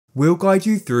We'll guide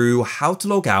you through how to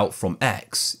log out from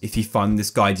X. If you find this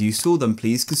guide useful, then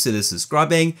please consider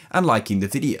subscribing and liking the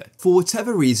video. For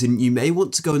whatever reason, you may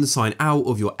want to go and sign out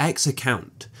of your X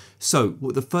account. So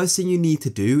what the first thing you need to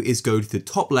do is go to the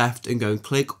top left and go and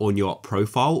click on your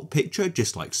profile picture,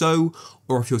 just like so,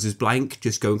 or if yours is blank,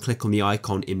 just go and click on the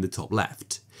icon in the top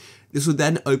left. This will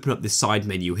then open up this side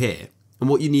menu here. And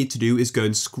what you need to do is go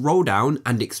and scroll down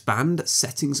and expand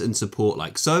settings and support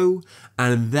like so,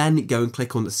 and then go and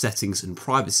click on the settings and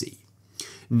privacy.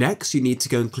 Next, you need to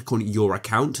go and click on your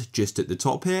account just at the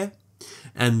top here,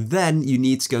 and then you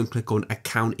need to go and click on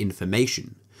account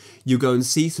information. You'll go and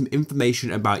see some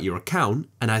information about your account,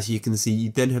 and as you can see,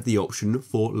 you then have the option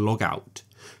for logout.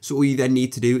 So all you then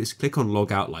need to do is click on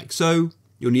logout like so.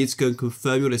 You'll need to go and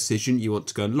confirm your decision. You want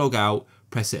to go and log out,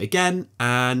 press it again,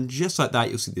 and just like that,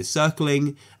 you'll see this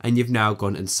circling, and you've now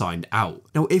gone and signed out.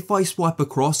 Now, if I swipe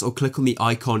across or click on the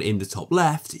icon in the top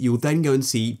left, you'll then go and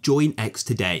see Join X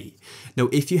Today. Now,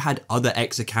 if you had other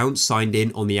X accounts signed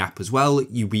in on the app as well,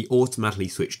 you'll be automatically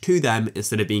switched to them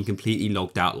instead of being completely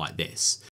logged out like this.